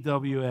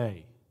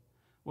MBWA.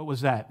 What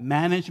was that?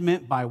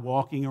 Management by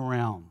walking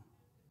around.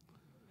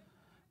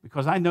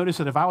 Because I noticed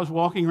that if I was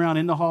walking around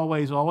in the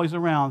hallways, always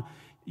around,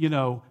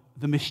 the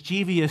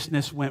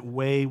mischievousness went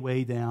way,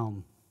 way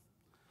down.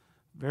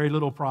 Very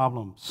little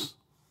problems.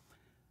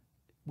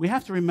 We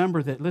have to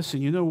remember that,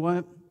 listen, you know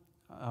what?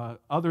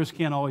 Others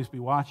can't always be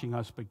watching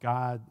us, but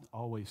God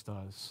always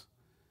does.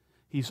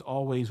 He's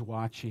always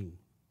watching.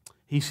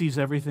 He sees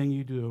everything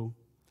you do.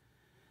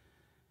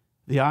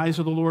 "The eyes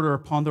of the Lord are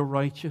upon the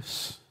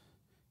righteous.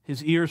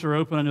 His ears are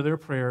open unto their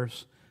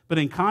prayers." But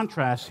in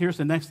contrast, here's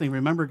the next thing.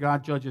 Remember,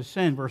 God judges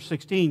sin. Verse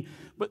 16,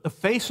 "But the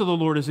face of the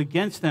Lord is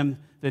against them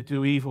that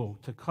do evil,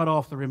 to cut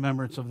off the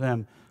remembrance of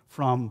them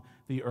from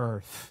the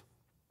earth."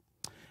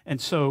 And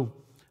so,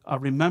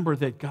 remember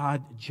that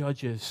God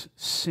judges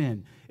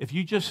sin. If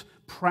you just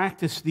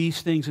practice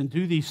these things and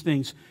do these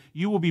things,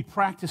 you will be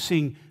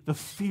practicing the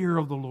fear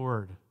of the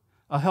Lord,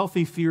 a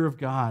healthy fear of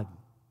God.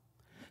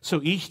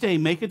 So each day,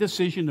 make a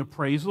decision to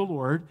praise the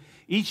Lord.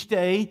 Each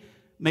day,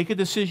 make a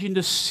decision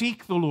to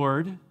seek the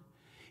Lord.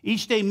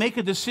 Each day, make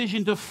a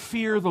decision to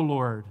fear the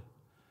Lord.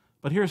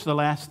 But here's the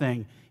last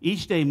thing.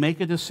 Each day, make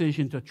a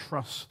decision to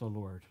trust the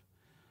Lord.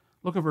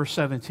 Look at verse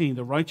 17.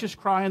 The righteous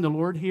cry, and the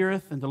Lord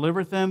heareth and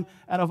delivereth them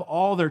out of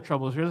all their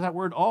troubles. Here's that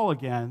word all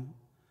again.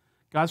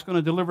 God's going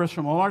to deliver us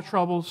from all our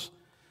troubles.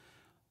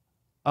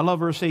 I love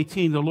verse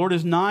 18. The Lord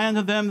is nigh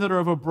unto them that are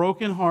of a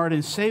broken heart,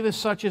 and saveth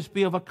such as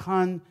be of a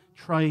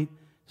contrite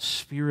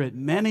spirit.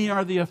 Many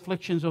are the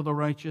afflictions of the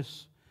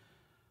righteous,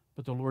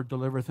 but the Lord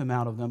delivereth him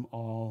out of them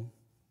all.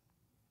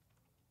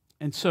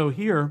 And so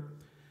here,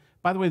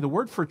 by the way, the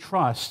word for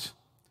trust,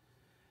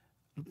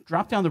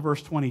 drop down to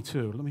verse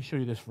 22. Let me show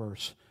you this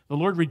verse. The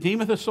Lord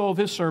redeemeth the soul of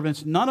his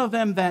servants. None of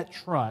them that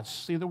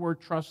trust, see the word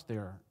trust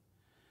there.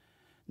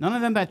 None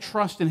of them that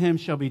trust in him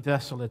shall be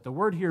desolate. The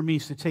word here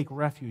means to take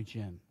refuge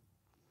in.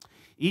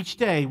 Each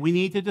day we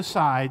need to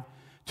decide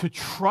to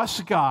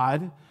trust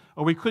God,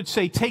 or we could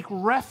say take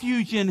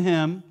refuge in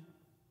him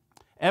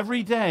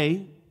every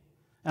day.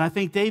 And I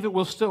think David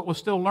was still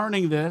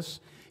learning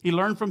this. He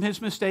learned from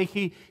his mistake.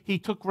 He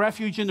took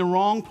refuge in the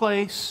wrong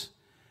place.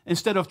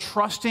 Instead of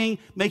trusting,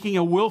 making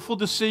a willful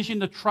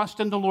decision to trust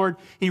in the Lord,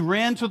 he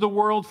ran to the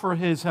world for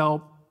his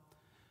help.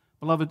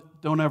 Beloved,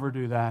 don't ever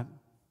do that.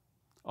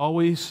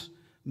 Always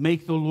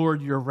make the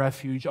Lord your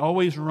refuge.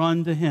 Always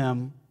run to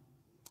him.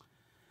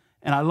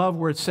 And I love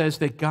where it says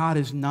that God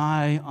is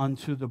nigh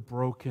unto the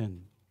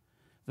broken,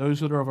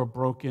 those that are of a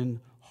broken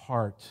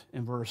heart,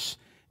 in verse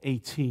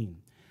 18.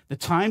 The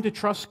time to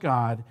trust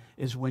God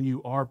is when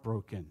you are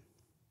broken.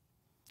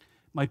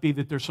 Might be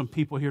that there's some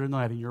people here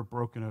tonight and you're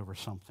broken over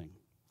something.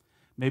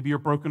 Maybe you're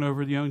broken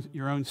over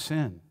your own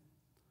sin.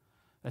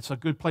 That's a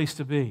good place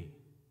to be.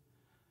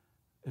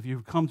 If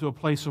you've come to a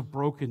place of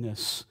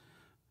brokenness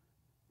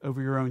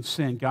over your own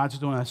sin, God's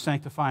doing a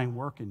sanctifying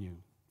work in you.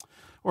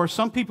 Or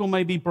some people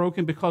may be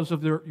broken because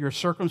of your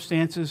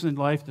circumstances in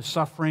life, the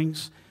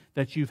sufferings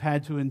that you've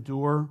had to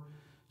endure.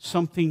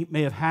 Something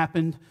may have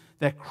happened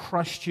that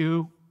crushed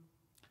you.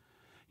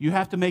 You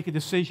have to make a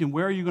decision.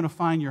 Where are you going to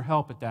find your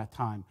help at that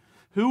time?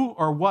 Who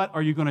or what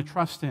are you going to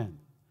trust in?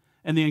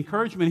 And the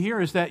encouragement here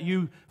is that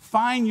you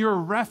find your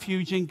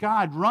refuge in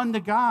God. Run to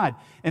God.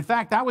 In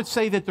fact, I would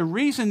say that the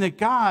reason that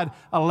God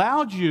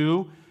allowed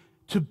you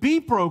to be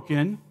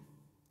broken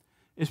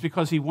is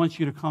because he wants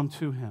you to come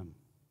to him.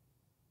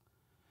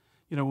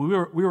 You know, when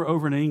we were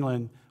over in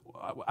England,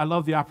 I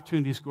love the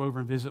opportunities to go over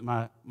and visit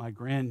my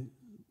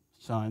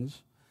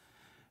grandsons.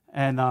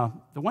 And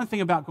the one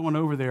thing about going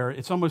over there,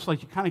 it's almost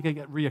like you kind of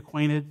get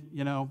reacquainted,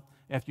 you know,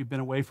 after you've been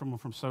away from them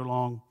for so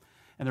long.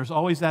 And there's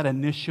always that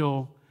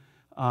initial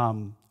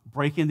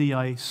break in the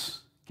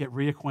ice, get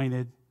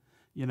reacquainted,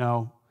 you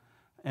know.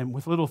 And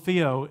with little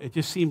Theo, it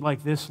just seemed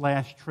like this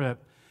last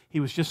trip, he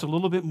was just a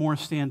little bit more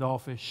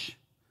standoffish,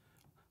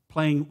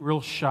 playing real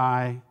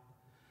shy,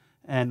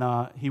 and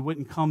he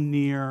wouldn't come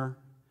near,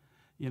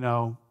 you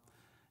know.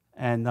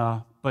 And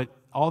but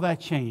all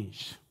that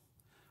changed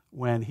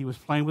when he was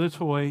playing with a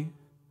toy,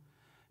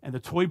 and the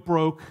toy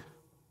broke,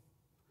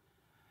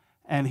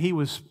 and he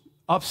was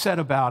upset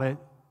about it,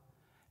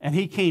 and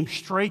he came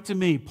straight to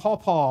me,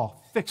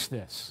 Paul, fix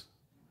this.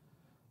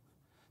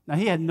 Now,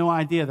 he had no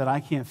idea that I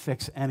can't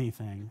fix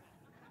anything.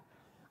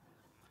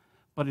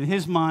 But in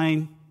his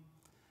mind,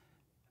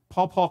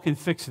 Paul can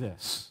fix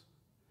this.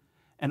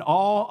 And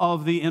all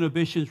of the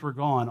inhibitions were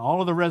gone.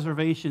 All of the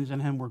reservations in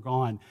him were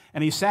gone.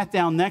 And he sat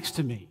down next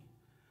to me,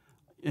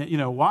 you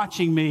know,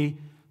 watching me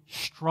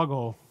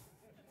struggle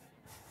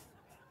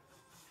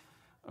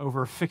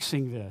over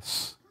fixing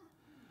this.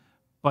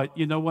 But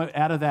you know what?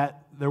 Out of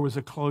that, there was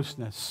a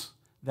closeness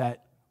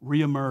that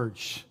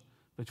reemerged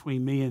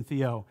between me and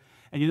Theo.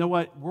 And you know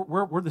what?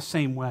 We're the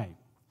same way.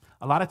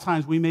 A lot of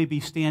times we may be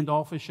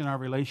standoffish in our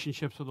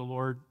relationships with the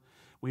Lord.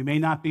 We may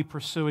not be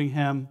pursuing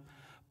him.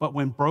 But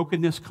when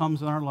brokenness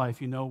comes in our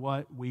life, you know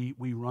what? We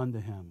run to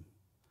him.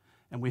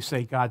 And we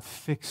say, God,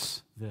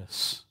 fix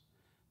this.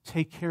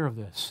 Take care of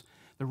this.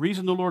 The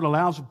reason the Lord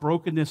allows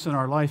brokenness in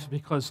our life is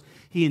because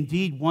he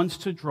indeed wants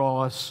to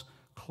draw us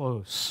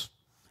close.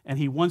 And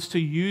he wants to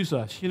use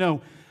us. You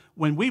know,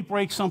 when we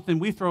break something,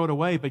 we throw it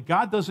away, but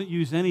God doesn't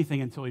use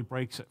anything until he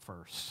breaks it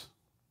first.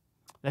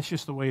 That's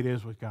just the way it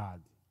is with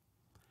God.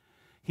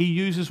 He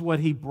uses what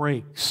he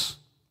breaks.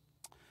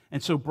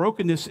 And so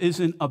brokenness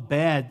isn't a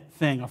bad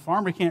thing. A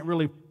farmer can't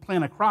really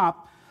plant a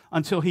crop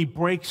until he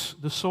breaks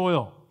the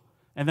soil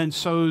and then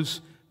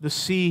sows the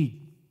seed.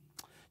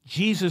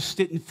 Jesus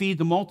didn't feed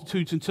the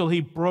multitudes until he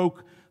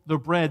broke the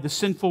bread. The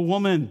sinful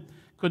woman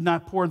could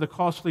not pour the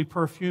costly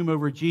perfume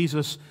over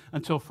Jesus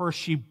until first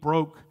she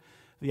broke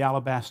the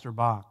alabaster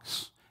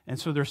box. And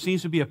so there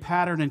seems to be a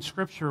pattern in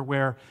Scripture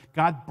where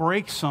God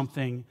breaks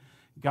something,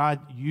 God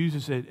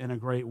uses it in a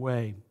great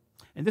way.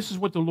 And this is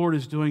what the Lord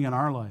is doing in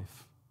our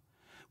life.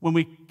 When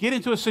we get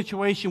into a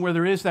situation where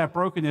there is that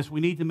brokenness,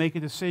 we need to make a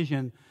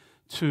decision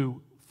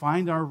to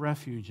find our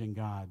refuge in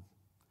God,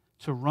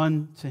 to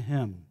run to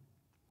him.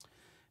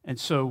 And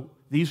so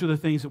these are the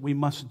things that we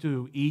must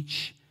do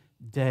each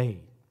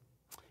day.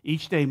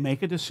 Each day,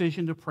 make a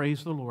decision to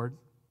praise the Lord.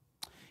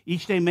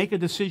 Each day, make a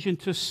decision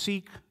to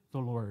seek the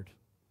Lord.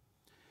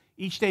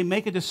 Each day,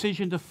 make a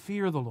decision to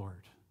fear the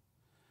Lord.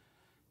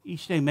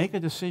 Each day, make a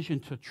decision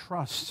to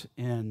trust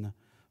in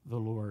the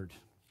Lord.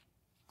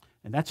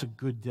 And that's a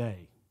good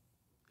day.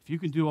 If you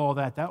can do all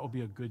that, that will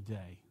be a good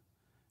day.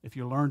 If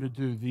you learn to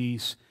do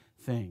these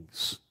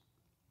things.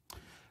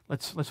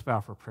 Let's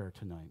bow for prayer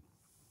tonight.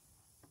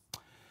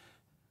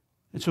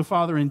 And so,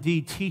 Father,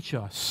 indeed, teach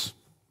us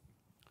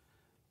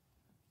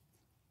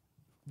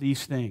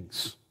these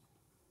things.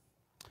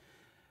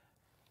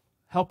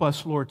 Help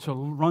us, Lord, to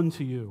run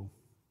to you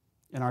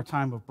in our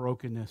time of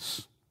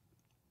brokenness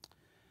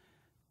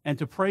and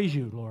to praise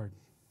you, Lord,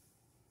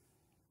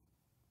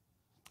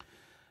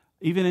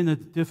 even in the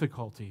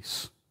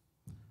difficulties,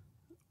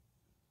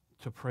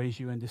 to praise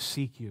you and to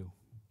seek you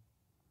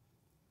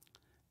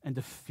and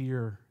to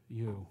fear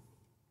you.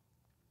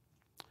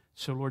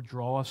 So, Lord,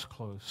 draw us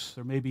close.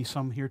 There may be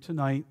some here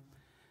tonight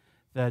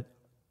that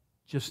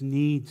just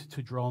need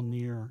to draw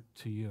near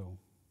to you.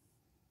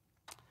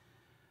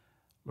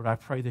 Lord, I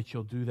pray that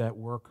you'll do that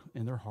work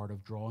in their heart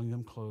of drawing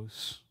them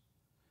close.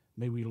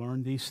 May we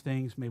learn these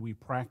things. May we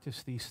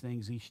practice these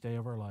things each day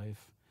of our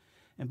life.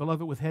 And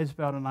beloved, with heads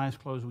bowed and eyes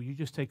closed, will you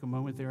just take a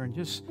moment there and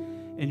just,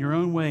 in your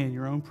own way, in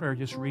your own prayer,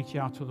 just reach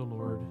out to the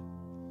Lord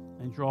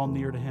and draw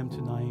near to him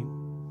tonight.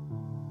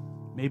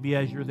 Maybe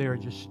as you're there,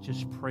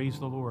 just praise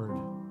the Lord.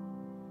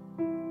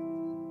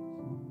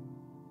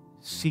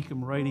 Seek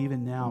him right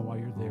even now while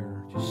you're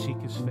there. Just seek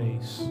his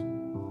face.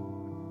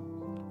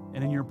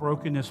 And in your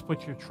brokenness,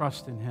 put your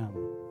trust in him.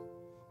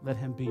 Let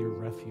him be your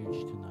refuge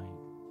tonight.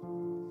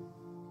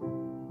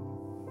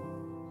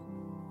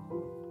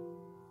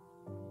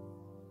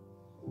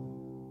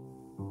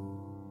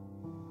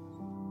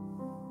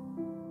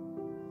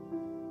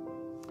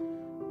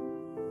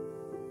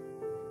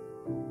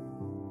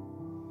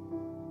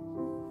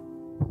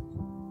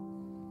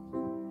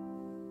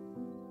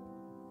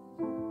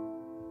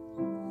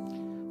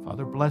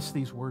 Father, bless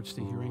these words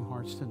to hearing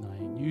hearts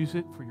tonight. Use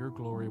it for your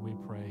glory, we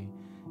pray.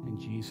 In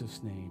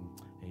Jesus' name.